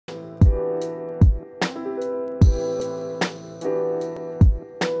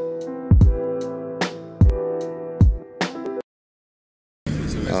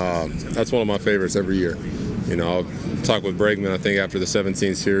that's one of my favorites every year. You know, I'll talk with Bregman, I think, after the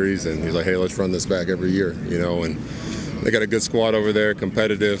 17 series, and he's like, hey, let's run this back every year, you know, and they got a good squad over there,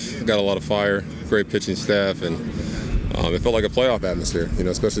 competitive, got a lot of fire, great pitching staff, and it felt like a playoff atmosphere, you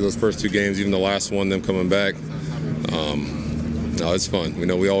know, especially those first two games, even the last one, them coming back. No, it's fun. You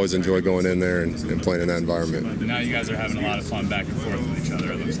know, we always enjoy going in there and playing in that environment. But now you guys are having a lot of fun back and forth with each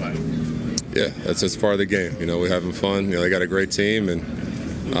other, it looks like. Yeah, that's just part of the game. You know, we're having fun. You know, they got a great team, and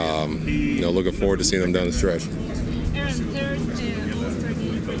you know, looking forward to seeing them down the stretch. Aaron, third All-Star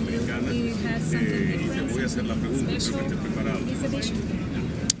game for you. You had something different, something special this edition?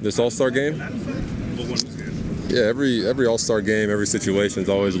 This All-Star game? Yeah, every All-Star game, every situation is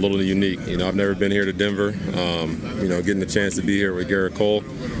always a little unique. You know, I've never been here to Denver. You know, getting the chance to be here with Garrett Cole,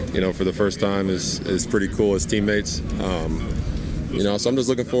 you know, for the first time is pretty cool as teammates. You know, so I'm just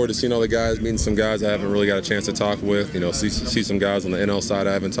looking forward to seeing all the guys, meeting some guys I haven't really got a chance to talk with. You know, see some guys on the NL side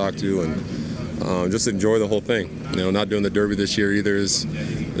I haven't talked to, and just enjoy the whole thing. You know, not doing the Derby this year either is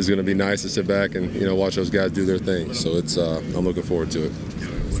going to be nice to sit back and, you know, watch those guys do their thing. So it's I'm looking forward to it.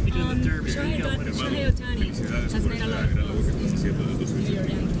 Shohei Ohtani has made a lot of goals in your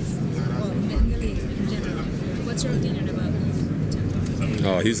Yankees, well, in the league in general. What's your opinion about him?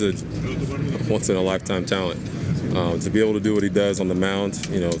 Oh, he's a once-in-a-lifetime talent. To be able to do what he does on the mound,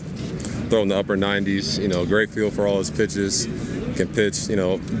 you know, throw in the upper 90s, you know, great feel for all his pitches, can pitch, you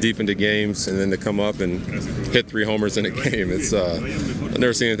know, deep into games, and then to come up and hit 3 homers in a game. It's I've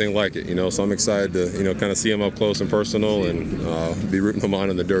never seen anything like it, you know, so I'm excited to, you know, kind of see him up close and personal and be rooting him on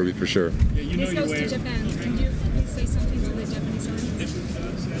in the Derby for sure. This goes to Japan. Can you please say something to the Japanese audience?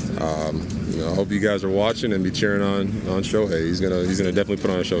 You know, I hope you guys are watching and be cheering on Shohei. He's gonna definitely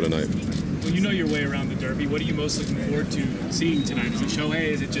put on a show tonight. Well, you know your way around the Derby. What are you most looking forward to seeing tonight? Is it Shohei?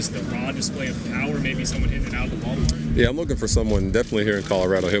 Is it just the raw display of power? Maybe someone hitting it out of the ballpark? Yeah, I'm looking for someone definitely here in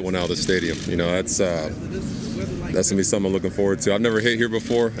Colorado hit one out of the stadium. You know, that's gonna be something I'm looking forward to. I've never hit here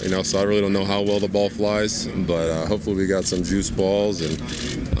before, you know, so I really don't know how well the ball flies. But hopefully we got some juice balls and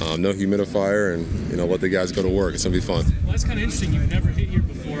no humidifier, and, you know, let the guys go to work. It's gonna be fun. Well, that's kind of interesting. You've never hit here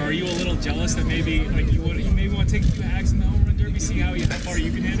before. Are you a little jealous that maybe like you maybe want to take a few hacks in the home run derby, see how far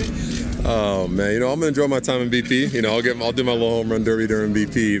you can hit it? Oh man, you know, I'm gonna enjoy my time in BP. You know, I'll do my little home run derby during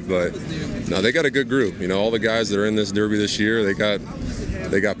BP, but no, they got a good group. You know, all the guys that are in this derby this year, they got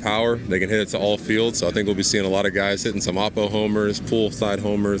power. They can hit it to all fields. So I think we'll be seeing a lot of guys hitting some oppo homers, poolside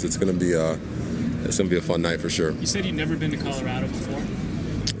homers. It's gonna be a fun night for sure. You said you'd never been to Colorado before.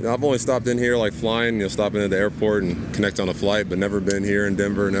 You know, I've only stopped in here like flying, you know, stopping at the airport and connect on a flight, but never been here in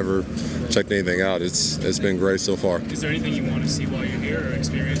Denver, never checked anything out. It's been great so far. Is there anything you want to see while you're here or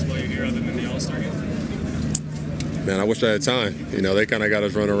experience while you're here other than the All-Star game? Man, I wish I had time. You know, they kind of got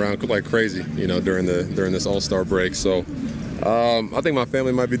us running around like crazy, you know, during this All-Star break. So I think my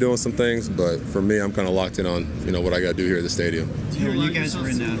family might be doing some things, but for me, I'm kind of locked in on, you know, what I got to do here at the stadium. You guys are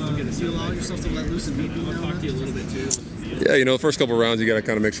in do you allow yourself to let loose and beat people? I'll talk to you a little bit too. Yeah, you know, the first couple of rounds, you got to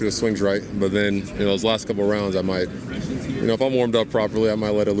kind of make sure the swing's right. But then, you know, those last couple of rounds, I might, you know, if I'm warmed up properly, I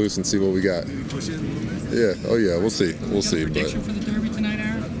might let it loose and see what we got. Yeah, oh yeah, we'll see. We'll see. Prediction for the Derby tonight,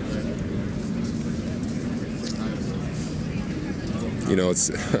 Aaron? You know,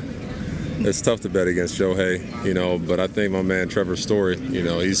 it's tough to bet against Shohei, you know, but I think my man Trevor Story, you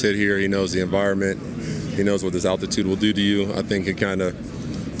know, he's hit here, he knows the environment, he knows what this altitude will do to you. I think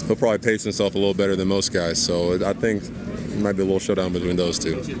he'll probably pace himself a little better than most guys, so I think it might be a little showdown between those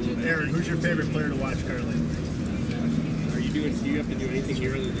two. Aaron, who's your favorite player to watch currently? Do you have to do anything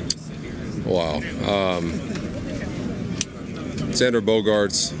here other than just sit here? Wow. Xander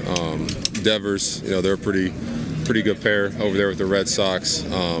Bogaerts, Devers, you know, they're a pretty good pair over there with the Red Sox. You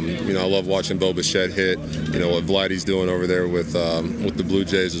know, I love watching Bo Bichette hit. You know what Vladdy's doing over there with the Blue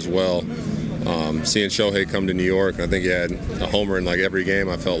Jays as well. Seeing Shohei come to New York, I think he had a homer in like every game.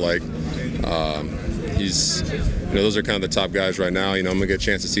 I felt like he's, you know, those are kind of the top guys right now. You know, I'm gonna get a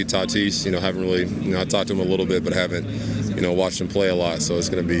chance to see Tatis. You know, haven't really, you know, I talked to him a little bit, but haven't, you know, watched him play a lot. So it's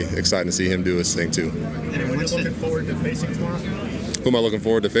gonna be exciting to see him do his thing too. And are you looking forward to facing tomorrow? Who am I looking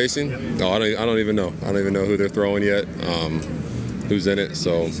forward to facing? No, I don't even know. I don't even know who they're throwing yet, who's in it.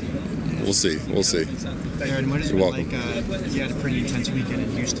 So we'll see. We'll see. Aaron, what is it like? You had a pretty intense weekend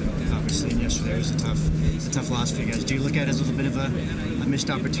in Houston, obviously, and yesterday was a tough loss for you guys. Do you look at it as a little bit of a missed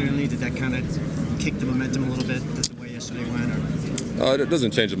opportunity? Did that kind of kick the momentum a little bit the way yesterday went? Or? It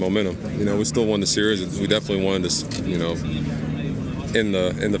doesn't change the momentum. You know, we still won the series. We definitely wanted to, you know, in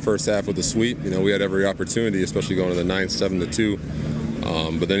the first half with the sweep. You know, we had every opportunity, especially going to the 9th,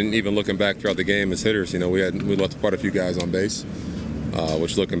 7-2. But then even looking back throughout the game as hitters, you know, we left quite a few guys on base.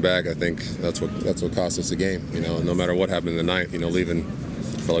 Which, looking back, I think that's what cost us the game. You know, no matter what happened in the 9th, you know, leaving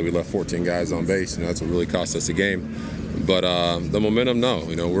felt like we left 14 guys on base, and that's what really cost us the game. But the momentum, no.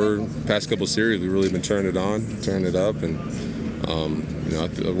 We're past couple series, we've really been turning it on, turning it up, and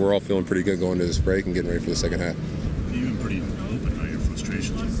we're all feeling pretty good going into this break and getting ready for the second half. You've been pretty open about your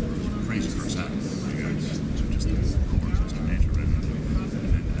frustrations. Crazy first half. You guys just the roller coaster nature of it.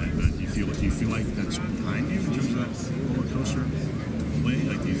 But do you feel like that's behind you in terms of that roller coaster way?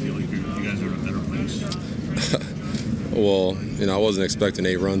 Like, do you feel like you guys are in a better place? Well, I wasn't expecting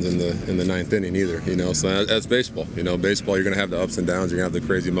 8 runs in the 9th inning either. So that's baseball. Baseball, you're going to have the ups and downs. You're going to have the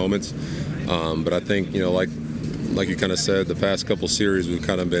crazy moments. But I think, like you kind of said, the past couple series we've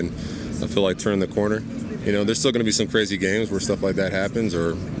kind of been, I feel like, turning the corner. There's still going to be some crazy games where stuff like that happens,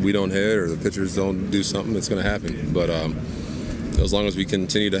 or we don't hit, or the pitchers don't do something. It's going to happen. But as long as we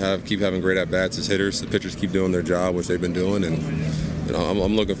continue to keep having great at bats as hitters, the pitchers keep doing their job, which they've been doing, and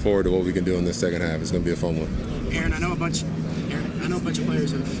I'm looking forward to what we can do in this second half. It's going to be a fun one. Aaron, I know a bunch of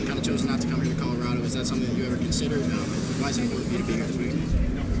players have kind of chosen not to come here to Colorado. Is that something that you ever considered? Why is it important for you to be here this week?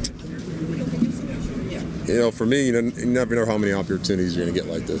 For me, you never know how many opportunities you're going to get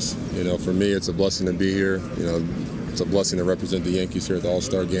like this. For me, it's a blessing to be here. It's a blessing to represent the Yankees here at the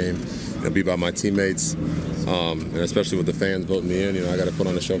All-Star game, be by my teammates, and especially with the fans voting me in. I got to put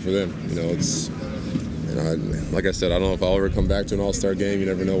on a show for them. Like I said, I don't know if I'll ever come back to an All-Star game. You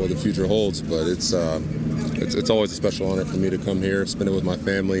never know what the future holds, but it's always a special honor for me to come here, spend it with my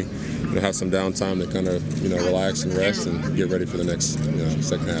family, have some downtime to kind of relax and rest and get ready for the next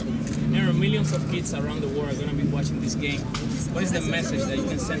second half. Aaron, millions of kids around the world are going to be watching this game. What is the message that you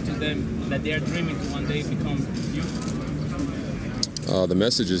can send to them that they are dreaming to one day become you? The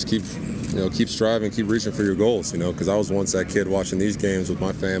message is keep striving, keep reaching for your goals. Because I was once that kid watching these games with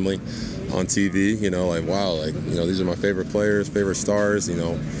my family on TV. Wow, these are my favorite players, favorite stars.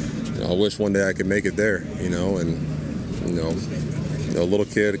 I wish one day I could make it there. A little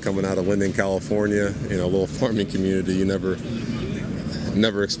kid coming out of Linden, California, a little farming community. You never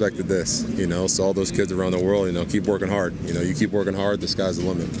expected this. So all those kids around the world, keep working hard. You keep working hard, the sky's the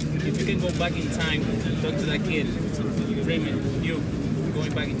limit. If you can go back in time, talk to that kid, dreaming you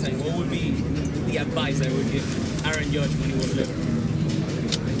going back in time, what would be the advice that would give Aaron Judge when he was little?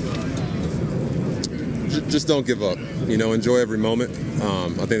 Just don't give up. Enjoy every moment.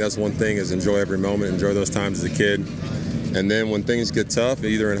 I think that's one thing, is enjoy every moment, enjoy those times as a kid. And then when things get tough,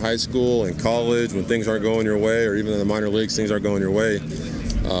 either in high school, in college, when things aren't going your way, or even in the minor leagues, things aren't going your way,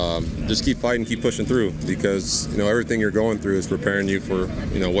 just keep fighting, keep pushing through, because everything you're going through is preparing you for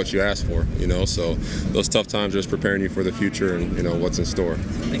what you asked for. So those tough times are just preparing you for the future and what's in store.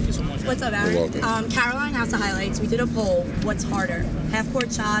 Thank you so much. What's up, Aaron? You're welcome. Caroline has the highlights. We did a poll. What's harder?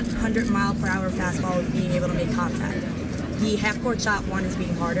 Half-court shot, 100-mile-per-hour fastball, with being able to make contact. The half-court shot one is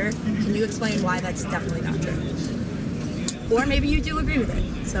being harder. Can you explain why that's definitely not true? Or maybe you do agree with it.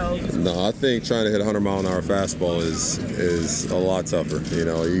 So no, I think trying to hit a 100-mile-an-hour fastball is a lot tougher. You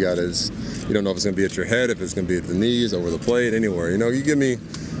don't know if it's going to be at your head, if it's going to be at the knees, over the plate, anywhere. You give me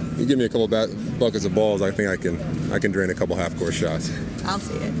a couple buckets of balls, I think I can drain a couple half-court shots. I'll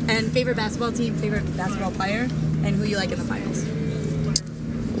see it. And favorite basketball team, favorite basketball player, and who you like in the finals?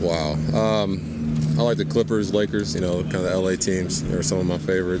 Wow. I like the Clippers, Lakers. Kind of the LA teams. They're some of my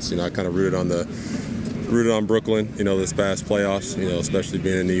favorites. I kind of rooted on Brooklyn, this past playoffs, especially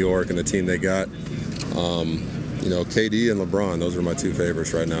being in New York and the team they got. KD and LeBron, those are my 2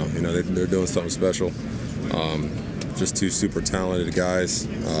 favorites right now. They're doing something special. Just 2 super talented guys.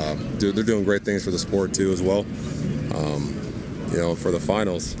 They're doing great things for the sport too as well. For the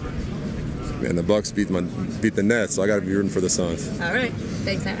finals, and the Bucks beat the Nets, so I got to be rooting for the Suns. All right.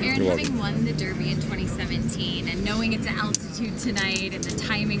 Thanks, Aaron. Aaron, having won the Derby in 2017 and knowing it's at altitude tonight and the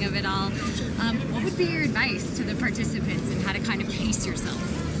timing of it all, what would be your advice to the participants and how to kind of pace yourself?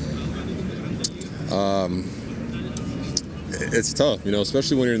 It's tough,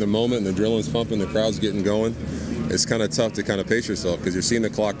 especially when you're in the moment and the adrenaline's pumping, the crowd's getting going. It's kind of tough to kind of pace yourself, because you're seeing the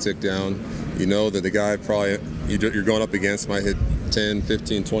clock tick down. You know that the guy probably you're going up against might hit 10,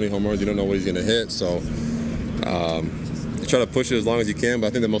 15, 20 home runs. You don't know what he's going to hit, so you try to push it as long as you can. But I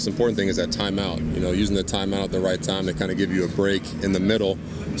think the most important thing is that timeout. Using the timeout at the right time to kind of give you a break in the middle,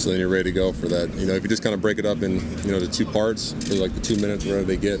 so then you're ready to go for that. If you just kind of break it up in the 2 parts, for like the 2 minutes, whatever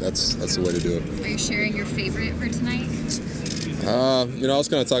they get, that's the way to do it. Are you sharing your favorite for tonight? I was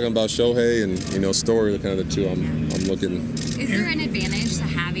kind of talking about Shohei and Story, kind of the 2 I'm looking. Is there an advantage to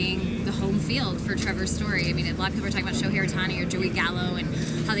having the home field for Trevor Story? I mean, a lot of people are talking about Shohei Ohtani or Joey Gallo and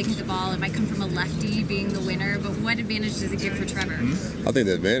how they kick the ball. It might come from a lefty being the winner, but what advantage does it give for Trevor? I think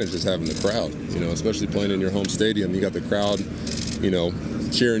the advantage is having the crowd. Especially playing in your home stadium, you got the crowd,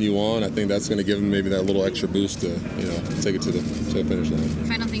 cheering you on. I think that's going to give him maybe that little extra boost to, take it to the finish line.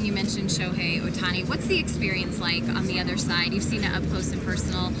 Final thing, you mentioned Shohei Ohtani. What's the experience like on the other side? You've seen it up close and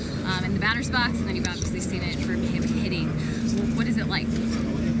personal in the batter's box, and then you've obviously seen it from him hitting. What is it like?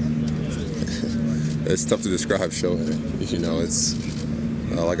 It's tough to describe Shohei. It's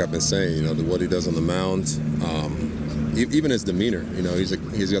like I've been saying. What he does on the mound, even his demeanor.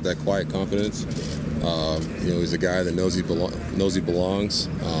 He's got that quiet confidence. He's a guy that knows he belongs.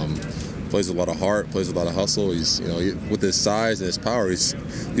 Plays a lot of heart, plays a lot of hustle. He's, with his size and his power, he's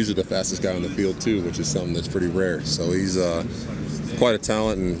usually the fastest guy on the field too, which is something that's pretty rare. So he's quite a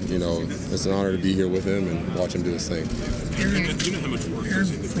talent, and it's an honor to be here with him and watch him do his thing. Aaron, you know how much work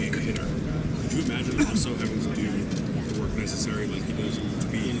goes into being a hitter. Could you imagine also having to do the work necessary like he does to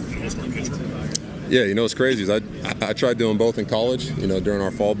be an all-star pitcher? Yeah, what's crazy is I tried doing both in college. During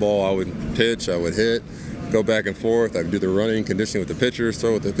our fall ball, I would pitch, I would hit, go back and forth. I'd do the running, conditioning with the pitchers,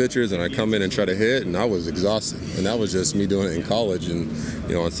 throw with the pitchers, and I'd come in and try to hit, and I was exhausted. And that was just me doing it in college, and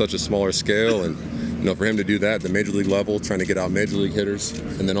on such a smaller scale. And for him to do that at the major league level, trying to get out major league hitters,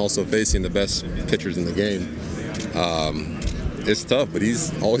 and then also facing the best pitchers in the game, it's tough. But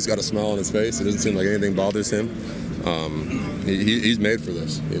he's always got a smile on his face. It doesn't seem like anything bothers him. He's made for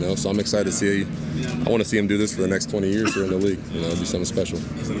this, so I'm excited to see. I want to see him do this for the next 20 years here in the league. It'll be something special.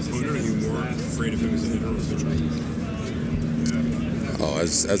 As an opponent, are you more afraid of him as a hitter or a pitcher? Oh,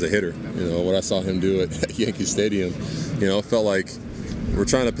 as a hitter, what I saw him do at Yankee Stadium, it felt like we're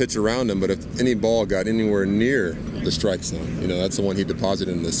trying to pitch around him, but if any ball got anywhere near the strike zone, that's the one he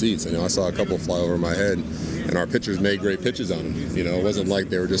deposited in the seats. I saw a couple fly over my head, and our pitchers made great pitches on him. It wasn't like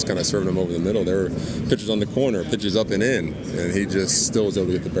they were just kind of serving him over the middle. There were pitches on the corner, pitches up and in, and he just still was able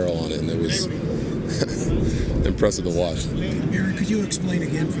to get the barrel on it, and it was impressive to watch. Aaron, could you explain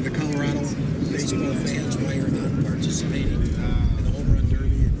again for the Colorado baseball fans why you're not participating in the home run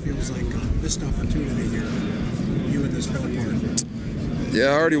derby? It feels like a missed opportunity here, you in this ballpark. Yeah,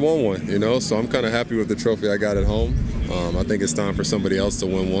 I already won one, so I'm kind of happy with the trophy I got at home. I think it's time for somebody else to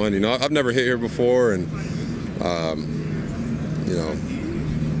win one. I've never hit here before, and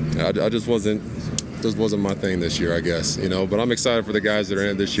I just wasn't my thing this year, I guess. But I'm excited for the guys that are in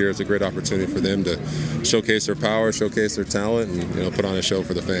it this year. It's a great opportunity for them to showcase their power, showcase their talent, and put on a show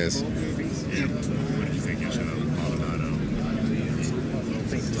for the fans. What did you think yesterday of Maldonado?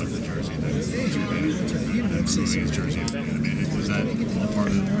 Tuck the jersey, his jersey. Was that all part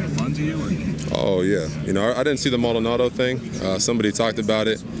of the fun to you? Or? Oh yeah, I didn't see the Maldonado thing. Somebody talked about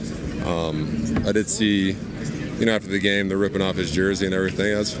it. I did see, after the game, they're ripping off his jersey and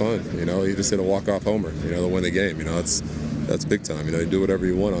everything. That's fun. He just hit a walk-off homer. To win the game. That's big time. You do whatever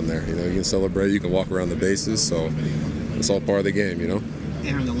you want on there. You can celebrate. You can walk around the bases. So it's all part of the game.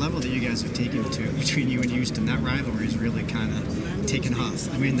 Aaron, the level that you guys have taken to between you and Houston, that rivalry is really kind of taken off.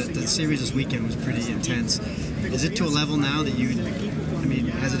 The series this weekend was pretty intense. Is it to a level now that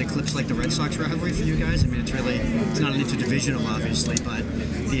has it eclipsed like the Red Sox rivalry for you guys? It's not an interdivisional, obviously, but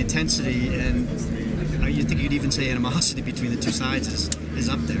the intensity and you think you'd even say animosity between the two sides is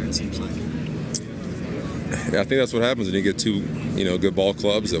up there, it seems like. Yeah, I think that's what happens when you get two, good ball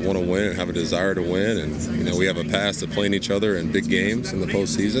clubs that want to win and have a desire to win, and we have a past of playing each other in big games in the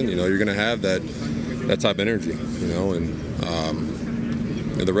postseason. You're going to have that type of energy, and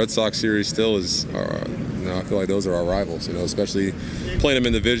the Red Sox series still is. I feel like those are our rivals, especially playing them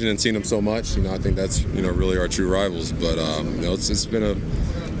in the division and seeing them so much. I think that's really our true rivals. But it's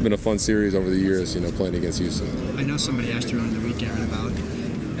been a fun series over the years, playing against Houston. I know somebody asked you on the weekend about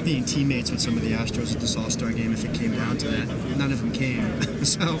being teammates with some of the Astros at this All-Star game if it came down to that. None of them came.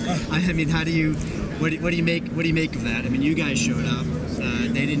 So, how do you, what do you make of that? You guys showed up.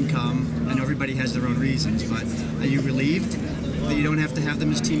 They didn't come. I know everybody has their own reasons, but are you relieved that you don't have to have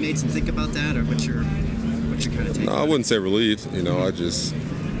them as teammates and think about that, or what's your kind of take? No, I wouldn't say relieved. It's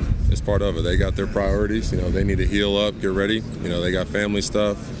part of it. They got their priorities. They need to heal up, get ready. They got family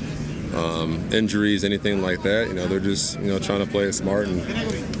stuff, injuries, anything like that. They're just trying to play it smart and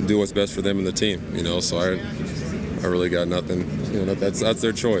do what's best for them and the team. So I really got nothing. That's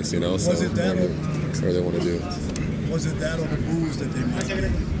their choice. So was it that, whatever they want to do. Was it that or the booze that they might get?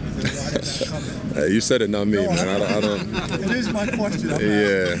 Hey, you said it, not me, man. I don't. It is my question.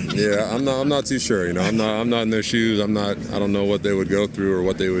 Yeah. I'm not too sure. I'm not in their shoes. I don't know what they would go through or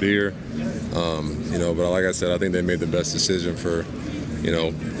what they would hear. But like I said, I think they made the best decision for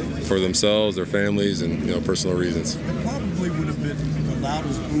themselves, their families, and personal reasons. It probably would have been the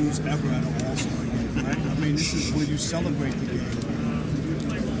loudest booze ever at an All-Star game, right? This is where you celebrate the game.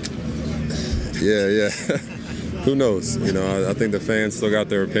 Yeah. Who knows? You know, I think the fans still got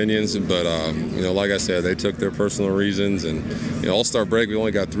their opinions, but you know, like I said, they took their personal reasons. And you know, All-Star break, we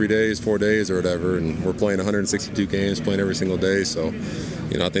only got 3 days, 4 days, or whatever, and we're playing 162 games, playing every single day. So,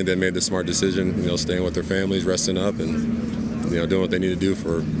 you know, I think they made the smart decision. You know, staying with their families, resting up, and you know, doing what they need to do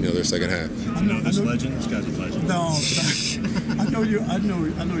for their second half. I know this legend. This guy's a legend. No, I know you're a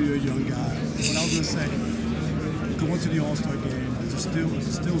young guy. But I was gonna say, going to the All-Star game. Is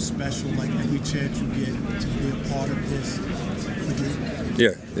it still special, like every chance you get to be a part of this for you?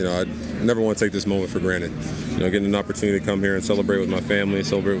 Yeah, you know, I never want to take this moment for granted. You know, getting an opportunity to come here and celebrate with my family,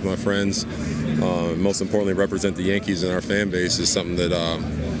 celebrate with my friends, most importantly, represent the Yankees and our fan base is something that,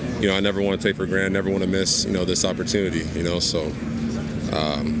 you know, I never want to take for granted, never want to miss, you know, this opportunity, you know, so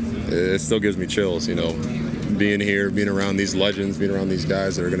it still gives me chills, you know, being here, being around these legends, being around these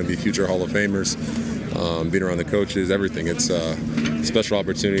guys that are going to be future Hall of Famers. Being around the coaches, everything. It's a special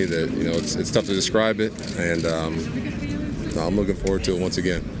opportunity that, you know, it's tough to describe it, and I'm looking forward to it once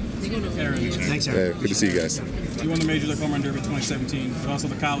again. Thanks, Aaron. Good to see you guys. You won the Major League Home Run Derby in 2017, but also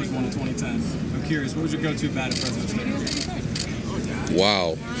the college one in 2010. I'm curious, what was your go-to bat at President's Day?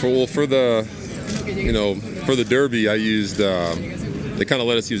 Wow. For the Derby, I used. They kind of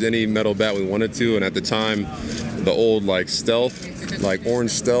let us use any metal bat we wanted to, and at the time, the old Stealth,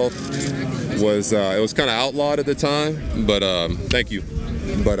 orange Stealth, was it was kind of outlawed at the time, but thank you,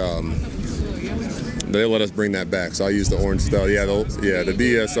 but they let us bring that back, so I used the orange Stealth. Yeah, the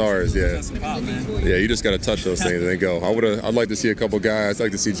BSRs, yeah, you just got to touch those things and they go. I'd like to see a couple guys. I'd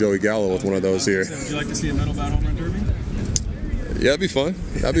like to see Joey Gallo with one of those here. So would you like to see a metal bat home run derby? Yeah, that'd be fun.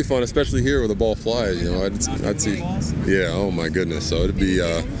 That'd be fun, especially here where the ball flies. You know, I'd see. Yeah, oh my goodness. So it'd be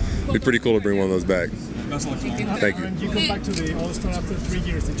pretty cool to bring one of those back. Best of luck tomorrow. Thank you. You come back to the All-Star after 3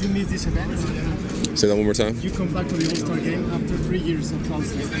 years. Did you miss this event? Say that one more time. You come back to the All-Star game after 3 years of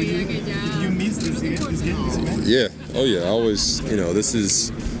closeness. Did you miss this event? Yeah. Oh yeah. I always, you know, this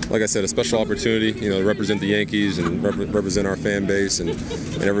is, like I said, a special opportunity, you know, to represent the Yankees and represent our fan base and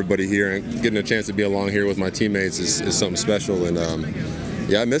everybody here, and getting a chance to be along here with my teammates is something special. And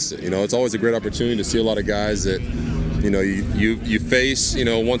yeah, I missed it. You know, it's always a great opportunity to see a lot of guys that, you know, you face, you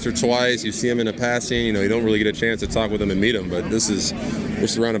know, once or twice. You see them in a passing. You know, you don't really get a chance to talk with them and meet them. But we're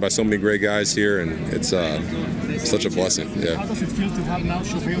surrounded by so many great guys here, and it's such a blessing. Yeah. How does it feel to have now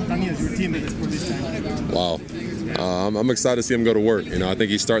Ohtani as your teammate for this time? Wow. I'm excited to see him go to work. You know, I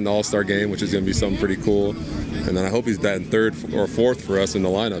think he's starting the All-Star game, which is going to be something pretty cool. And then I hope he's batting third or fourth for us in the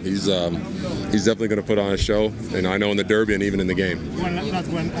lineup. He's definitely going to put on a show. And I know in the Derby and even in the game.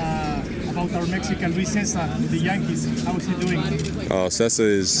 About our Mexican Luis Cessa, the Yankees, how is he doing? Cessa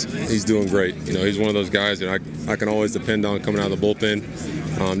he's doing great. You know, he's one of those guys that I can always depend on coming out of the bullpen.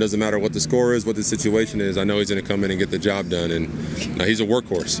 Doesn't matter what the score is, what the situation is. I know he's going to come in and get the job done. And he's a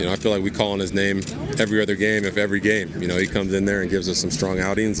workhorse. You know, I feel like we call on his name every other game, if every game. You know, he comes in there and gives us some strong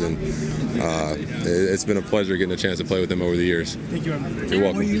outings, and it's been a pleasure getting a chance to play with him over the years. Thank you, Evan. You're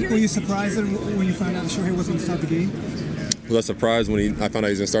welcome. Were you surprised when you found out Shohei was going to start the game? Was I surprised when I found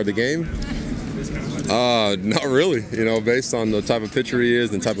out he was going to start the game? Not really. You know, based on the type of pitcher he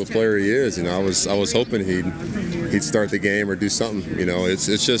is and the type of player he is, you know, I was hoping he'd start the game or do something. You know, it's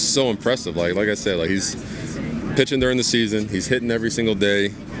just so impressive. Like I said, he's pitching during the season, he's hitting every single day,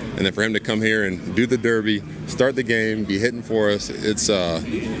 and then for him to come here and do the Derby, start the game, be hitting for us, it's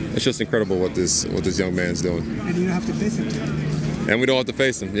just incredible what this young man's doing. And you don't have to face him today. And we don't have to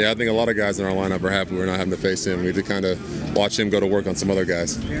face him. Yeah, I think a lot of guys in our lineup are happy we're not having to face him. We have to kind of watch him go to work on some other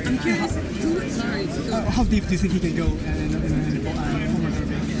guys. I'm curious, how deep do you think he can go in the home run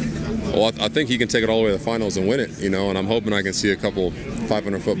derby? Well, I think he can take it all the way to the finals and win it, you know, and I'm hoping I can see a couple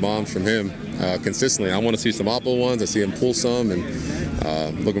 500-foot bombs from him consistently. I want to see some oppo ones. I see him pull some, and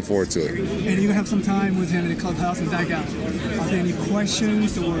looking forward to it. And you have some time with him in the clubhouse and dugout. Are there any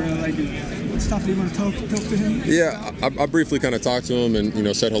questions or stuff that you want to talk to him? Yeah, I briefly kind of talked to him and, you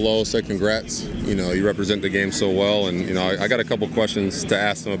know, said hello, said congrats. You know, you represent the game so well, and, you know, I got a couple questions to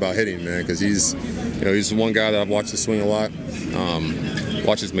ask him about hitting, man, because he's one guy that I've watched his swing a lot.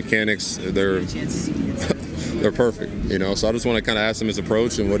 Watch his mechanics. They're perfect, you know. So I just want to kind of ask him his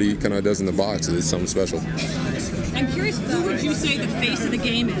approach and what he kind of does in the box. It's something special. I'm curious, who would you say the face of the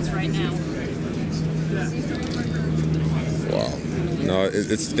game is right now? Wow. No,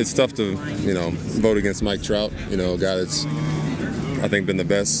 it's tough to, you know, vote against Mike Trout, you know, a guy that's, I think, been the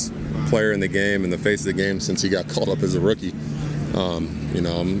best player in the game and the face of the game since he got called up as a rookie. You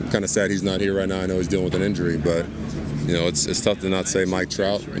know, I'm kind of sad he's not here right now. I know he's dealing with an injury, but, you know, it's tough to not say Mike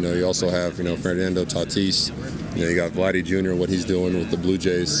Trout. You know, you also have, you know, Fernando Tatis. You know, you got Vladdy Jr., what he's doing with the Blue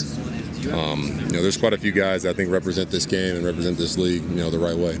Jays. You know, there's quite a few guys that I think represent this game and represent this league, you know, the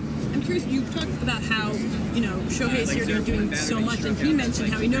right way. I'm curious, you talked about how Shohei's here, they're doing so much, and he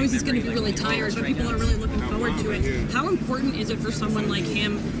mentioned how he knows he's going to be really tired, but people are really looking forward to it. How important is it for someone like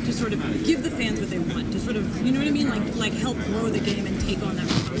him to sort of give the fans what they want, to sort of, you know what I mean, like help grow the game and take on that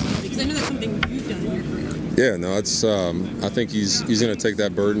responsibility? Because I know that's something you've done in your career. Yeah, no, it's. I think he's going to take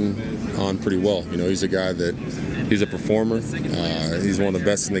that burden on pretty well. He's a guy that he's a performer. He's one of the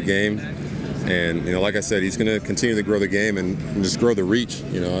best in the game. And, like I said, he's going to continue to grow the game and just grow the reach.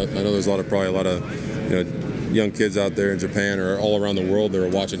 I know there's probably a lot of, young kids out there in Japan or all around the world that are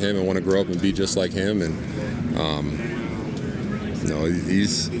watching him and want to grow up and be just like him. And,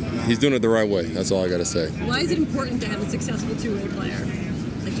 he's doing it the right way. That's all I got to say. Why is it important to have a successful two-way player?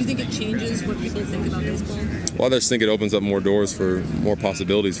 Like, do you think it changes what people think about baseball? Well, I just think it opens up more doors for more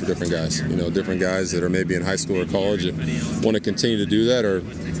possibilities for different guys. Different guys that are maybe in high school or college that want to continue to do that, or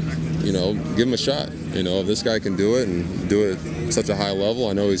give him a shot. If this guy can do it and do it at such a high level,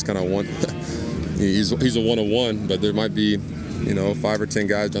 I know he's kind of one. he's a one-on-one, but there might be 5 or 10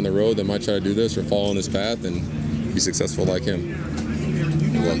 guys down the road that might try to do this or follow on his path and be successful like him.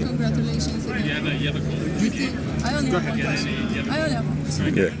 Congratulations again. You have a quote. I only have one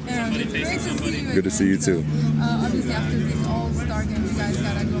question. Yeah. Great to see you. Good to see you too. Obviously, after this All-Star game, you guys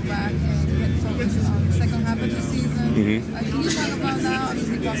gotta go back and get focused on the second half of the season. Can you talk about that?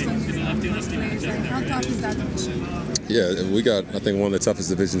 Obviously, Boston is one of the first players. How tough is that division? Yeah, we got, I think, one of the toughest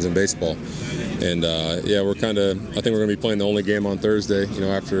divisions in baseball. And, we're I think we're going to be playing the only game on Thursday,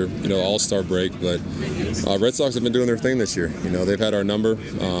 after, All-Star break. But Red Sox have been doing their thing this year. They've had our number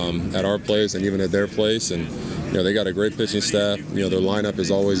at our place and even at their place. And, they got a great pitching staff. Their lineup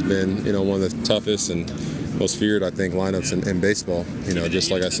has always been, one of the toughest and most feared, I think, lineups in baseball.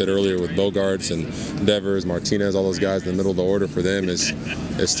 Just like I said earlier with Bogarts and Devers, Martinez, all those guys in the middle of the order for them is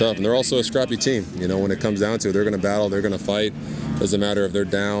tough. And they're also a scrappy team. When it comes down to it, they're going to battle, they're going to fight. Doesn't matter if they're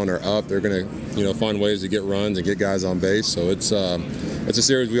down or up, they're going to, find ways to get runs and get guys on base. So it's a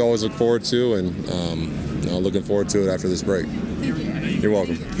series we always look forward to, and looking forward to it after this break. You're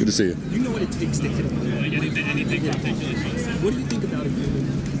welcome. Good to see you. You know what it takes to hit a ball. Anything ridiculous. What do you think about a human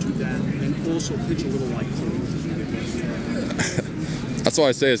who can do that and also pitch a little like him? That's why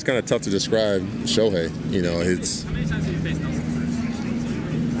I say it's kind of tough to describe Shohei.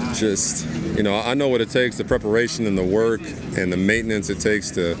 It's just, I know what it takes, the preparation and the work and the maintenance it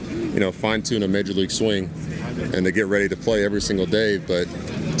takes to, fine-tune a major league swing and to get ready to play every single day. But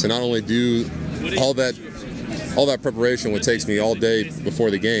to not only do all that preparation, what takes me all day before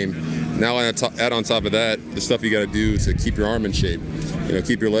the game, now add on top of that the stuff you got to do to keep your arm in shape,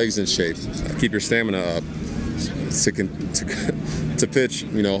 keep your legs in shape, keep your stamina up, to pitch,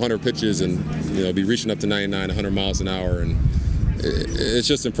 100 pitches and, be reaching up to 99, 100 miles an hour. And it's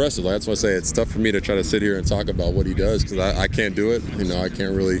just impressive. That's why I say it's tough for me to try to sit here and talk about what he does, because I can't do it.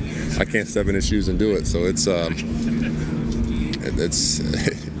 I can't step in his shoes and do it. So it's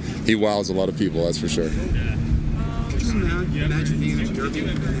he wows a lot of people, that's for sure. Could you imagine being in a derby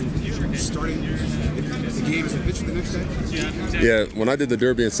and starting the game as a pitcher the next day? Yeah, when I did the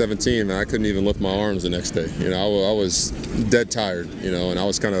Derby in 17, I couldn't even lift my arms the next day. I was dead tired, and I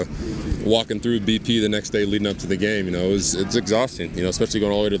was kind of walking through BP the next day leading up to the game. It's exhausting, especially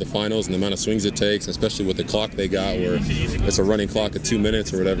going all the way to the finals and the amount of swings it takes, especially with the clock they got where it's a running clock of 2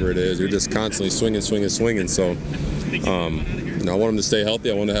 minutes or whatever it is. You're just constantly swinging. So, I want him to stay healthy.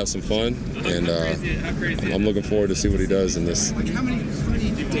 I want to have some fun, and I'm looking forward to see what he does in this. Like how many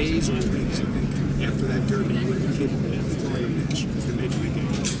days or weeks, I think, after that derby you would be capable of throwing a pitch in the major league game?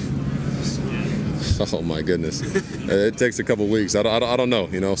 Oh my goodness, it takes a couple weeks. I don't know,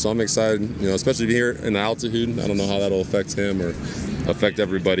 So I'm excited, especially here in the altitude. I don't know how that'll affect him or affect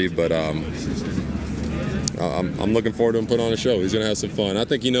everybody, but I'm looking forward to him putting on a show. He's gonna have some fun. I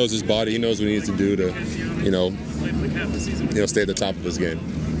think he knows his body. He knows what he needs to do to, stay at the top of his game.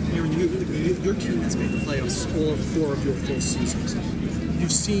 Aaron, your team has made the playoffs all 4 of your full seasons.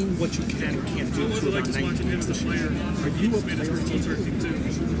 You've seen what you can and can't do through about 19 games this year. Are you a playoff team?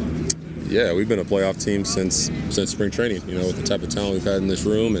 Yeah, we've been a playoff team since spring training. With the type of talent we've had in this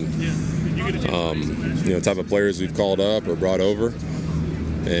room, and the type of players we've called up or brought over.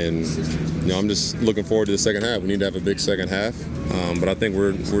 And I'm just looking forward to the second half. We need to have a big second half, but I think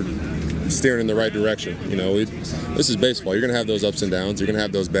we're steering in the right direction. This is baseball. You're going to have those ups and downs. You're going to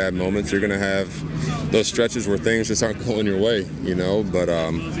have those bad moments. You're going to have those stretches where things just aren't going your way. But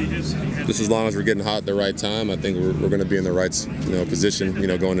just as long as we're getting hot at the right time, I think we're going to be in the right position.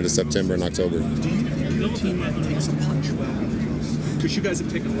 Going into September and October. Do you think your team takes a punch well? Because you guys have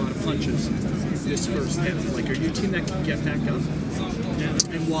taken a lot of punches this first half. Like, are you a team that can get back up?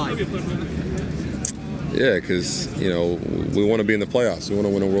 And why? Yeah, because we want to be in the playoffs. We want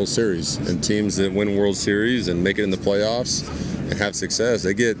to win a World Series, and teams that win World Series and make it in the playoffs and have success,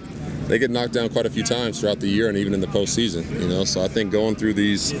 they get knocked down quite a few times throughout the year and even in the postseason. So I think going through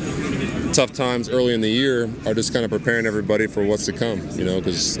these tough times early in the year are just kind of preparing everybody for what's to come.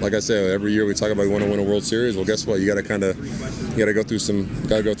 Because like I said, every year we talk about we want to win a World Series. Well, guess what? You got to go through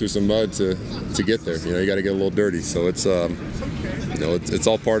some mud to get there. You got to get a little dirty. So it's it's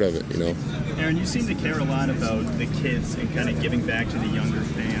all part of it. Aaron, you seem to care a lot about the kids and kind of giving back to the younger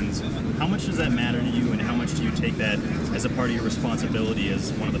fans. How much does that matter to you, and how much do you take that as a part of your responsibility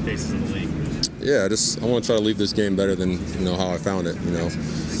as one of the faces of the league? Yeah, I want to try to leave this game better than how I found it.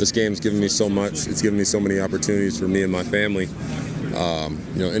 This game's given me so much. It's given me so many opportunities for me and my family.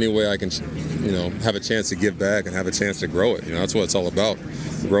 Any way I can, have a chance to give back and have a chance to grow it. That's what it's all about.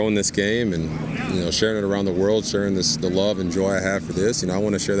 Growing this game and sharing it around the world, sharing the love and joy I have for this. I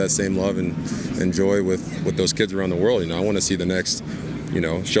want to share that same love and joy with those kids around the world. I want to see the next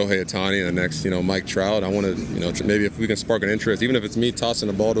Shohei Ohtani and the next Mike Trout. I want to maybe if we can spark an interest, even if it's me tossing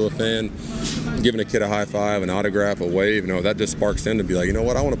a ball to a fan, giving a kid a high five, an autograph, a wave, that just sparks them to be like,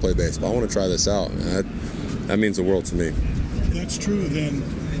 I want to play baseball. I want to try this out. That means the world to me. If that's true, then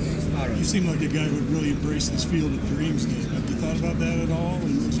you seem like a guy who would really embrace this Field of Dreams game. Have you thought about that at all?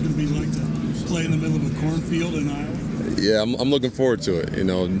 And what's it going to be like to play in the middle of a cornfield in Iowa? Yeah, I'm looking forward to it.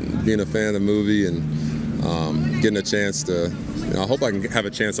 Being a fan of the movie and getting a chance to. I hope I can have a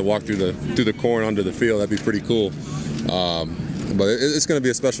chance to walk through the corn onto the field. That'd be pretty cool. But it's going to be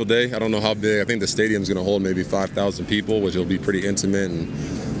a special day. I don't know how big. I think the stadium's going to hold maybe 5,000 people, which will be pretty intimate. And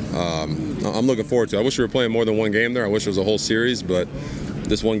I'm looking forward to it. I wish we were playing more than one game there. I wish it was a whole series, but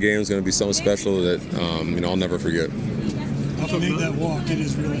this one game is going to be something special that I'll never forget. How made that walk?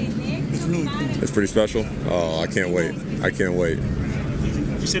 It's really cool. It's pretty special. Oh, I can't wait. I can't wait.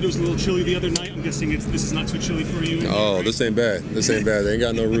 You said it was a little chilly the other night. I'm guessing this is not too chilly for you. Oh, this ain't bad. They ain't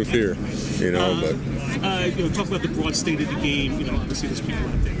got no roof here, but. Talk about the broad state of the game. Obviously there's people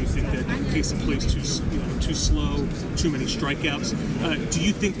out there who think that the pace of play is too slow, too many strikeouts. Do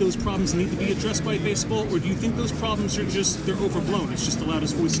you think those problems need to be addressed by baseball, or do you think those problems are they're overblown? It's just the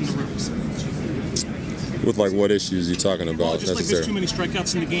loudest voice in the room. With what issues are you talking about? Well, just there's too many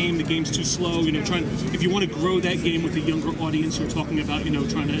strikeouts in the game's too slow. If you want to grow that game with a younger audience, you're talking about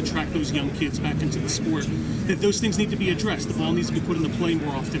trying to attract those young kids back into the sport. That those things need to be addressed. The ball needs to be put in the play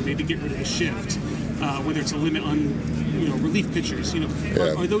more often. Maybe get rid of the shift. Whether it's a limit on relief pitchers.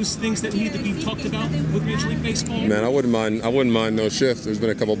 Are those things that need to be talked about with Major League Baseball? Man, I wouldn't mind no shift. There's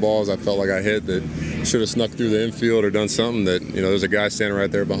been a couple balls I felt like I hit that should have snuck through the infield or done something that there's a guy standing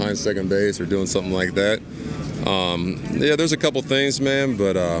right there behind second base or doing something like that. There's a couple things, man,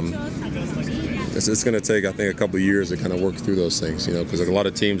 but it's going to take, I think, a couple of years to kind of work through those things, because a lot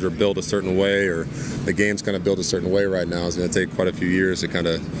of teams are built a certain way, or the game's kind of built a certain way right now. It's going to take quite a few years to kind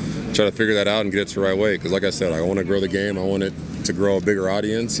of try to figure that out and get it to the right way. Because like I said, I want to grow the game. I want it to grow a bigger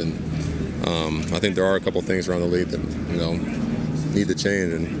audience, and I think there are a couple of things around the league that need to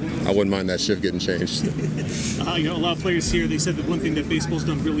change, and I wouldn't mind that shift getting changed. A lot of players here, they said that one thing that baseball's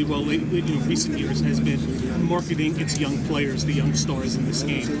done really well lately, recent years, has been marketing its young players, the young stars in this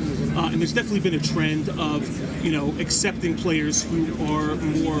game. And there's definitely been a trend of, accepting players who are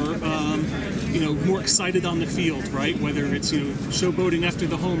more excited on the field, right? Whether it's, showboating after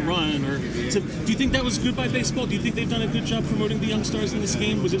the home run, or so. Do you think that was good by baseball? Do you think they've done a good job promoting the young stars in this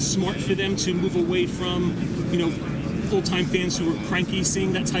game? Was it smart for them to move away from, full-time fans who were cranky,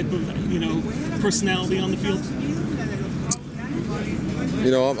 seeing that type of, personality on the field?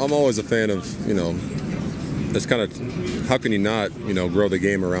 I'm always a fan of, it's kind of, how can you not, grow the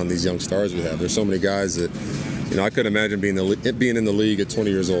game around these young stars we have? There's so many guys that, I couldn't imagine being in the league at 20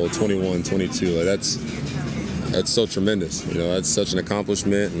 years old, 21, 22. That's so tremendous. That's such an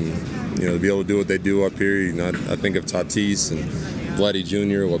accomplishment, and to be able to do what they do up here. I think of Tatis and Vladdy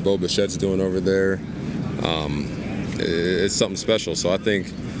Jr., what Bo Bichette's doing over there. It's something special. So I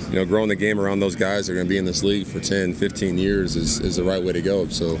think, growing the game around those guys that are going to be in this league for 10, 15 years is the right way to go.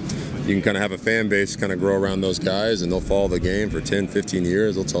 So you can kind of have a fan base kind of grow around those guys, and they'll follow the game for 10, 15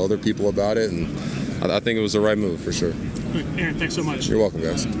 years. They'll tell other people about it, and I think it was the right move for sure. Aaron, thanks so much. You're welcome,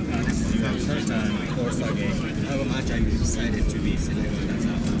 guys.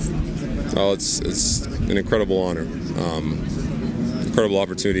 Oh, it's an incredible honor. Incredible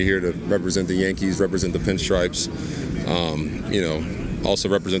opportunity here to represent the Yankees, represent the pinstripes. Also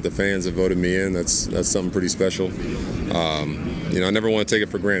represent the fans that voted me in. That's something pretty special. I never want to take it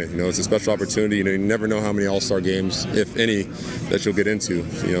for granted. It's a special opportunity. You never know how many All-Star games, if any, that you'll get into.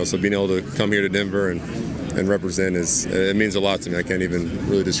 So being able to come here to Denver and represent it means a lot to me. I can't even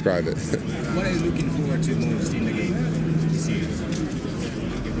really describe it. What are you looking forward forward to most in the game this year?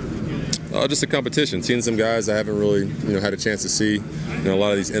 Just a competition. Seeing some guys I haven't really, had a chance to see. A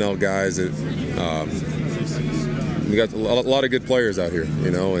lot of these NL guys that we got a lot of good players out here,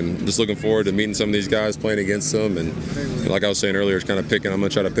 and just looking forward to meeting some of these guys, playing against them, and like I was saying earlier, it's kind of picking. I'm going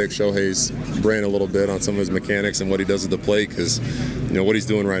to try to pick Shohei's brain a little bit on some of his mechanics and what he does at the plate, because what he's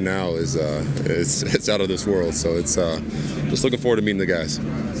doing right now is it's out of this world. So it's just looking forward to meeting the guys.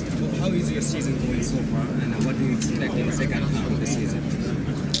 How is your season going so far, and what do you expect in the second half of the season?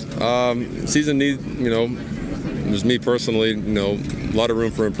 Season needs, just me personally, a lot of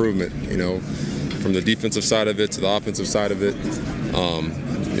room for improvement, from the defensive side of it to the offensive side of it.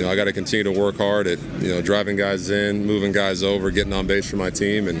 I got to continue to work hard at, driving guys in, moving guys over, getting on base for my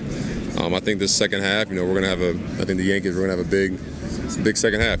team. And I think this second half, we're going to have I think the Yankees, we're going to have a big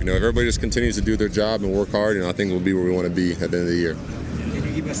second half. If everybody just continues to do their job and work hard, I think we'll be where we want to be at the end of the year. Can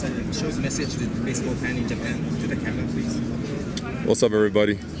you give us a short message to the baseball fan in Japan, to the camera, please? What's up,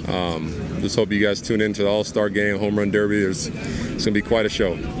 everybody? Just hope you guys tune in to the All-Star Game, Home Run Derby. It's going to be quite a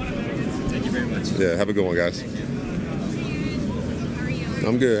show. Thank you very much. Yeah, have a good one, guys. How are you?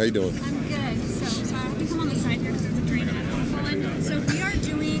 I'm good. How you doing? I'm good. So I have to come on the side here because there's a drain and I'm falling. So we are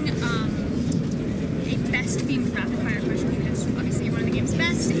doing a best themed rapid fire question because obviously you're one of the game's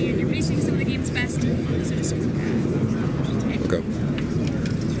best and you're facing some of the game's best. So just okay.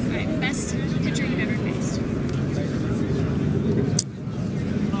 All right, best pitcher you've ever faced.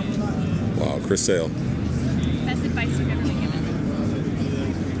 Wow, Chris Sale. Best advice you've ever been given.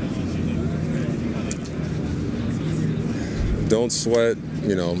 Don't sweat,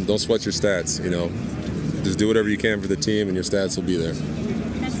 don't sweat your stats, Just do whatever you can for the team and your stats will be there.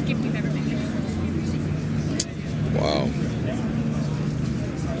 Best gift you've ever been given. Wow.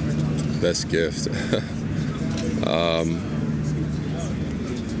 Best gift.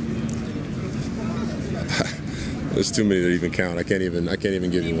 There's too many to even count. I can't even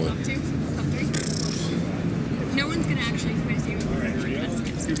give you one. Two, three. No one's gonna actually quiz you.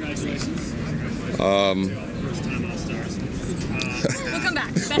 We'll come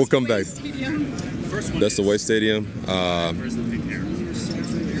back. We'll come back. Stadium. That's the Way Stadium.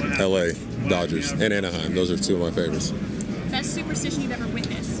 LA, Dodgers, and Anaheim. Those are two of my favorites. Best superstition you've ever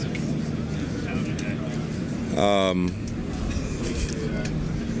witnessed.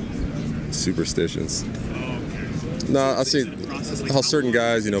 Superstitions. No, I see how certain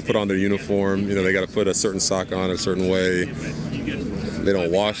guys, put on their uniform. They got to put a certain sock on a certain way. They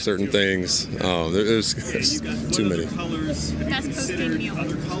don't wash certain things. There's too many. Best post-game meal.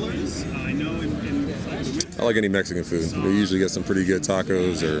 I like any Mexican food. We usually get some pretty good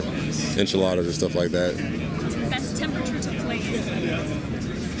tacos or enchiladas or stuff like that. Best temperature to play in.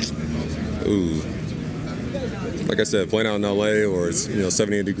 Ooh. Like I said, playing out in LA or it's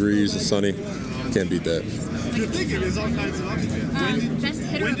 78 degrees and sunny, can't beat that. Best hitter of all time.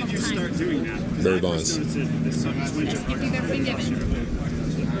 Barry Bonds. Best gift you've ever been given.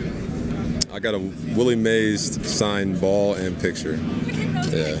 I got a Willie Mays signed ball and picture.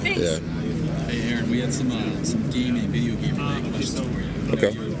 Yeah. Hey Aaron, we had some game and video game related questions for you.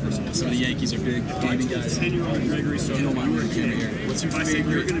 Okay. Some of the Yankees are big gaming guys. If you don't mind working here, what's your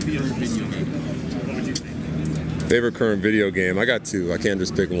favorite current video game? Favorite current video game? I got two. I can't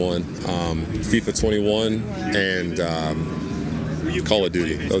just pick one. FIFA 21 and Call of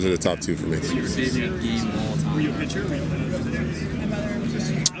Duty. Those are the top two for me. What's your favorite game of all time?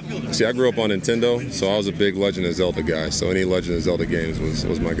 See, I grew up on Nintendo, so I was a big Legend of Zelda guy. So any Legend of Zelda games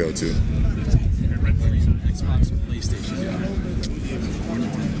was my go-to. Xbox or PlayStation?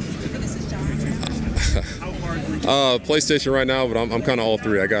 PlayStation right now, but I'm kind of all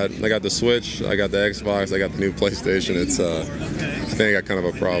three. I got the Switch, I got the Xbox, I got the new PlayStation. It's I think I got kind of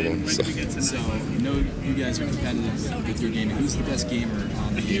a problem. So you know you guys are competitive with your gaming. Who's the best gamer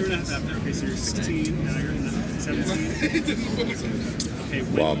on the Yankees?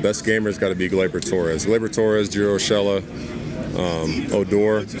 Wow, best gamer's got to be Gleyber Torres. Gleyber Torres, Gio Urshela,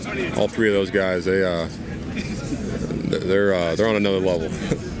 Odor, all three of those guys. They're on another level.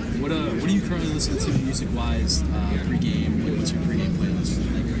 What are you currently listening to music-wise pre-game? What's your pre-game playlist?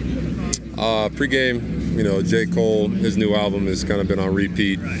 Pre-game, J. Cole, his new album has kind of been on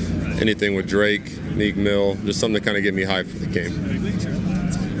repeat. Anything with Drake, Meek Mill, just something to kind of get me hyped for the game.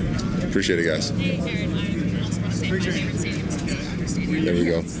 Appreciate it, guys. Hey, Aaron, I also want to say my favorite stadium is Dodger Stadium. There you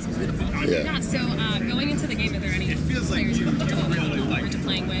go. Yeah, so going into the game, are there any players you look forward to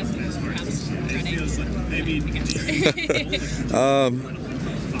playing with, perhaps running?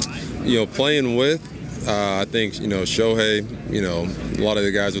 Playing with, I think, Shohei, a lot of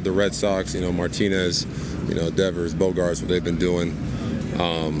the guys with the Red Sox, Martinez,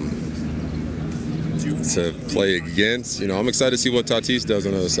 to play against. You know, I'm excited to see what Tatis does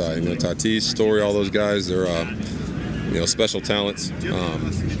on the other side. You know, Tatis, Story, all those guys, they're you know, special talents. You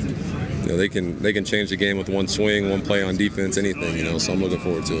know, they can change the game with one swing, one play on defense, anything. You know, so I'm looking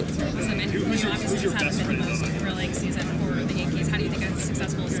forward to it. Obviously, this hasn't been the most thrilling season for the Yankees. How do you think a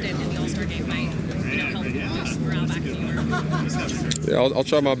successful stint in the All-Star game might, you know, help boost morale back in New York? Yeah, I'll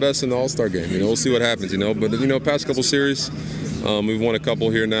try my best in the All-Star game. You know, we'll see what happens. You know, but you know, past couple series, we've won a couple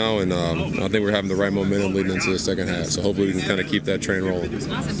here now, and I think we're having the right momentum leading into the second half. So hopefully we can kind of keep that train rolling.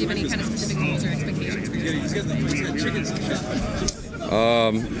 Awesome. Do you have any kind of specific goals or expectations for yourself?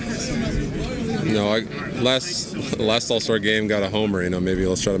 You know, last All-Star game got a homer. You know, maybe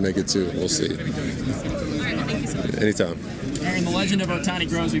let's try to make it two. We'll see. Anytime. Aaron, the legend of Ohtani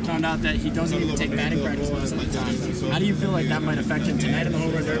grows. We found out that he doesn't even take batting practice most of the time. How do you feel like that might affect him tonight in the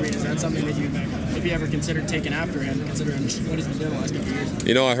home run derby? Is that something that you've maybe ever considered taking after him, considering what he's been doing the last couple of years?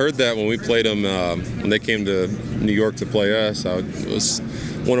 You know, I heard that when we played him, when they came to New York to play us. It was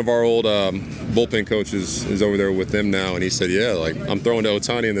one of our old bullpen coaches is over there with them now, and he said, "Yeah, like I'm throwing to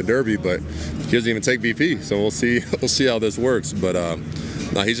Ohtani in the derby, but he doesn't even take BP. So we'll see how this works." But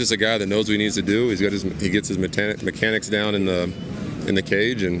no, he's just a guy that knows what he needs to do. He gets his mechanics down in the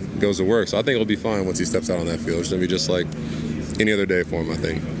cage and goes to work. So I think it'll be fine once he steps out on that field. It's gonna be just like any other day for him, I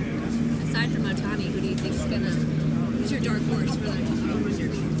think. Aside from Ohtani, who do you think who's your dark horse for the home run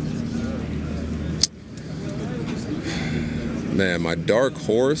derby? Man, my dark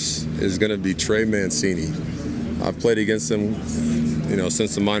horse is gonna be Trey Mancini. I've played against him, you know,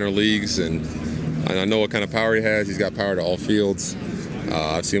 since the minor leagues, and I know what kind of power he has. He's got power to all fields.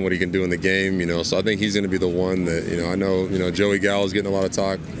 I've seen what he can do in the game, you know, so I think he's going to be the one that, you know, Joey Gallo's getting a lot of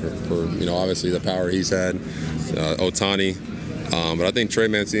talk for you know, obviously the power he's had, Ohtani, but I think Trey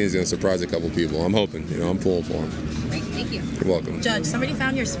Mancini is going to surprise a couple people. I'm hoping, you know, I'm pulling for him. Great, thank you. You're welcome. Judge, somebody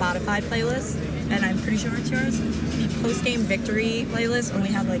found your Spotify playlist, and I'm pretty sure it's yours. The post-game victory playlist only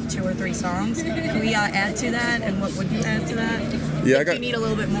had like 2 or 3 songs. Can we add to that, and what would you add to that? Yeah, we need a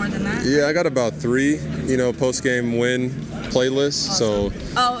little bit more than that. Yeah, I got about 3, you know, post-game win playlists. Awesome.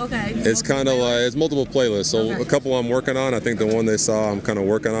 So it's kind of like it's multiple playlists. So a couple I'm working on. I think the one they saw I'm kind of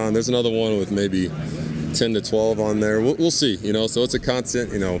working on. There's another one with maybe 10 to 12 on there. We'll see, you know. So it's a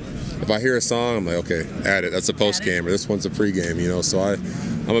constant, you know. If I hear a song, I'm like, okay, add it. That's a post game, or this one's a pre-game, you know. So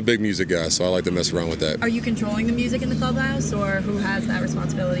I'm a big music guy, so I like to mess around with that. Are you controlling the music in the clubhouse, or who has that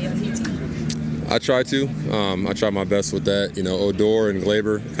responsibility on the team? I try to. I try my best with that. You know, Odor and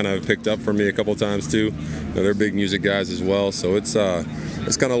Glaber kind of picked up for me a couple times too. You know, they're big music guys as well, so it's kind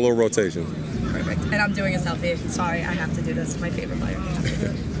of a little rotation. Perfect. And I'm doing a selfie. Sorry, I have to do this. My favorite player.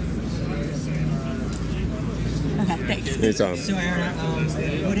 Okay, thanks. Anytime. So,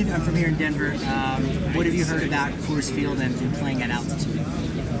 Aaron, I'm from here in Denver. What have you heard about Coors Field and playing at altitude?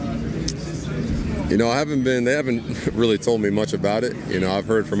 You know, they haven't really told me much about it. You know, I've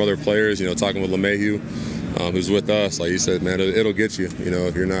heard from other players, you know, talking with LeMahieu, who's with us, like he said, man, it'll get you. You know,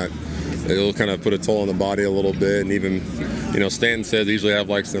 if you're not, it'll kind of put a toll on the body a little bit. And even, you know, Stanton says they usually have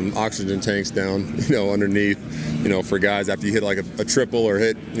like some oxygen tanks down, you know, underneath, you know, for guys after you hit like a triple or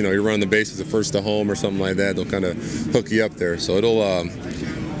hit, you know, you're running the bases at first to home or something like that, they'll kind of hook you up there. So it'll,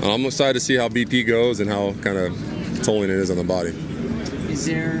 I'm excited to see how BP goes and how kind of tolling it is on the body.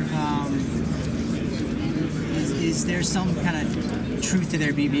 Is there some kind of truth to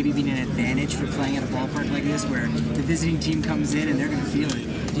there maybe being an advantage for playing at a ballpark like this where the visiting team comes in and they're going to feel it?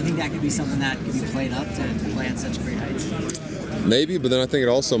 Do you think that could be something that could be played up to play at such great heights? Maybe, but then I think it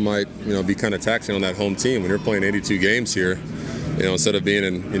also might, you know, be kind of taxing on that home team when you're playing 82 games here. You know, instead of being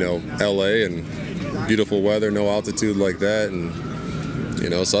in, you know, LA and beautiful weather, no altitude like that, and you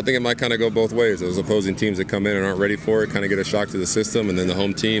know, so I think it might kind of go both ways. Those opposing teams that come in and aren't ready for it kind of get a shock to the system, and then the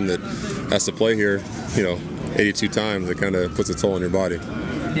home team that has to play here, you know, 82 times, it kind of puts a toll on your body.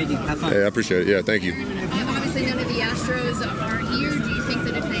 Thank you. Have fun. Hey, I appreciate it. Yeah, thank you. Obviously, none of the Astros are here. Do you think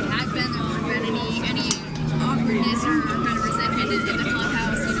that if they had been, there would have been any awkwardness or kind of resentment in the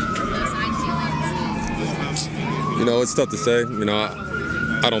clubhouse, you know, from the sign stealing? You know, it's tough to say. You know,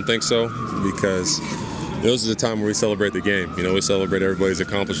 I don't think so, because this is a time where we celebrate the game. You know, we celebrate everybody's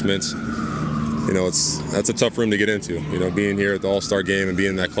accomplishments. You know, that's a tough room to get into. You know, being here at the All-Star game and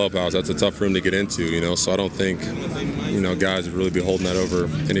being in that clubhouse, that's a tough room to get into. You know, so I don't think, you know, guys would really be holding that over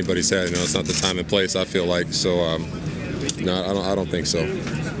anybody's head. You know, it's not the time and place, I feel like. So, no, I don't think so.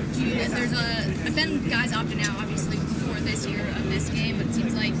 There's been guys opting out, obviously, before this year of this game, but it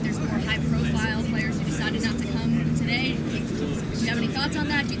seems like there's more high-profile players who decided not to come today. Do you have any thoughts on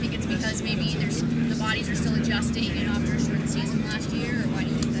that? Do you think it's because maybe the bodies are still adjusting, you know, after a short season last year, or why do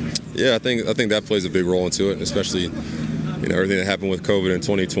you think that is? Yeah, I think that plays a big role into it, especially, you know, everything that happened with COVID in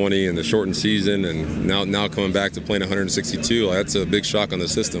 2020 and the shortened season, and now coming back to playing 162, that's a big shock on the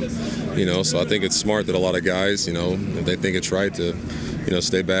system. You know, so I think it's smart that a lot of guys, you know, if they think it's right to, you know,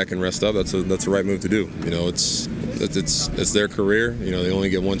 stay back and rest up, that's the right move to do. You know, it's their career. You know, they only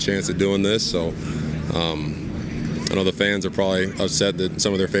get one chance at doing this, so. I know the fans are probably upset that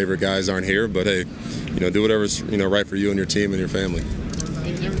some of their favorite guys aren't here, but hey, you know, do whatever's, you know, right for you and your team and your family.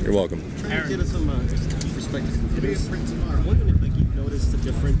 You're welcome. Trying to get us some perspective from hitters. I'm wondering if you've noticed the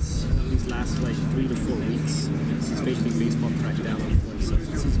difference these last 3 to 4 weeks since Major League Baseball cracked down on foreign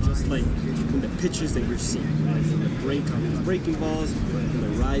substances, just in the pitches that you're seeing, in the break on these breaking balls, in the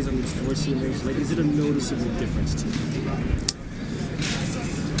rise on these four-seamers. Is it a noticeable difference to you?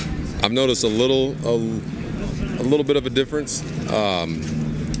 I've noticed a little bit of a difference,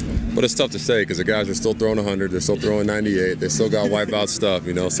 but it's tough to say because the guys are still throwing 100, they're still throwing 98, they still got wipeout stuff,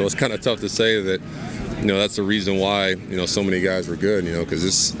 you know. So it's kind of tough to say that, you know, that's the reason why, you know, so many guys were good, you know, because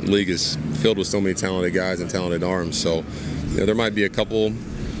this league is filled with so many talented guys and talented arms. So, you know, there might be a couple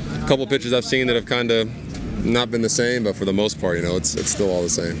pitches I've seen that have kind of not been the same, but for the most part, you know, it's still all the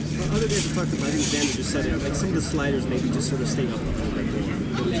same. Other guys have talked about, I think Xander just said it, some of the sliders maybe just sort of staying up the whole way.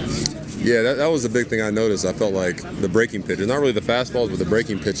 Yeah, that was the big thing I noticed. I felt like the breaking pitches, not really the fastballs, but the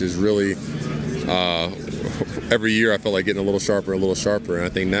breaking pitches really, every year I felt like getting a little sharper. And I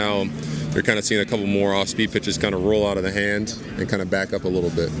think now you're kind of seeing a couple more off-speed pitches kind of roll out of the hand and kind of back up a little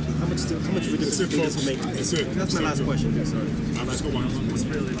bit. How much of a difference do you think this will make? That's my last question. Sorry.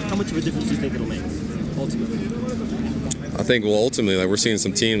 How much of a difference do you think it'll make, ultimately? I think, well, ultimately, we're seeing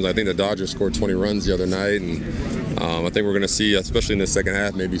some teams. I think the Dodgers scored 20 runs the other night, and I think we're going to see, especially in the second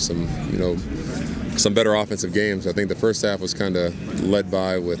half, maybe some, you know, some better offensive games. I think the first half was kind of led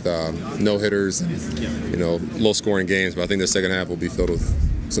by with no hitters, and, you know, low-scoring games. But I think the second half will be filled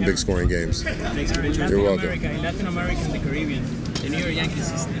with some big scoring games. You're welcome. In Latin America and the Caribbean, the New York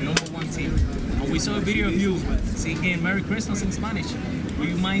Yankees is the #1 team. And we saw a video of you singing "Merry Christmas" in Spanish. Would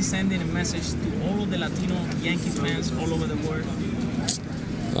you mind sending a message to all of the Latino Yankees fans all over the world?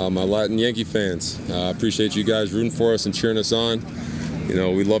 My Latin Yankee fans, I appreciate you guys rooting for us and cheering us on. You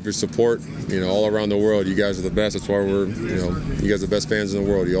know, we love your support. You know, all around the world, you guys are the best. That's why we're, you know, you guys are the best fans in the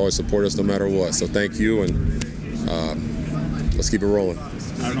world. You always support us no matter what. So thank you, and let's keep it rolling.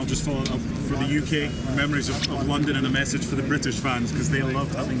 I don't know, just for the UK, memories of London and a message for the British fans, because they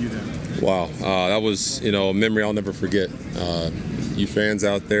loved having you there. Wow, that was, you know, a memory I'll never forget. You fans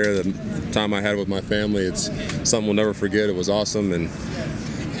out there, the time I had with my family, it's something we'll never forget. It was awesome, and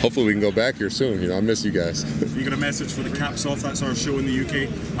hopefully we can go back here soon. You know, I miss you guys. You got a message for the Caps Off? That's our show in the UK.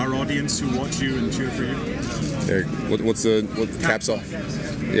 Our audience who watch you and cheer for you. Yeah, what's Caps Off?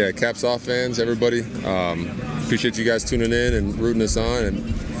 Yeah, Caps Off fans, everybody. Appreciate you guys tuning in and rooting us on,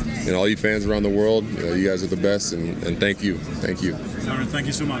 and you know, all you fans around the world. You know, you guys are the best, and thank you. Aaron, thank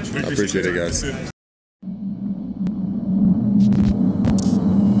you so much. I appreciate it, guys.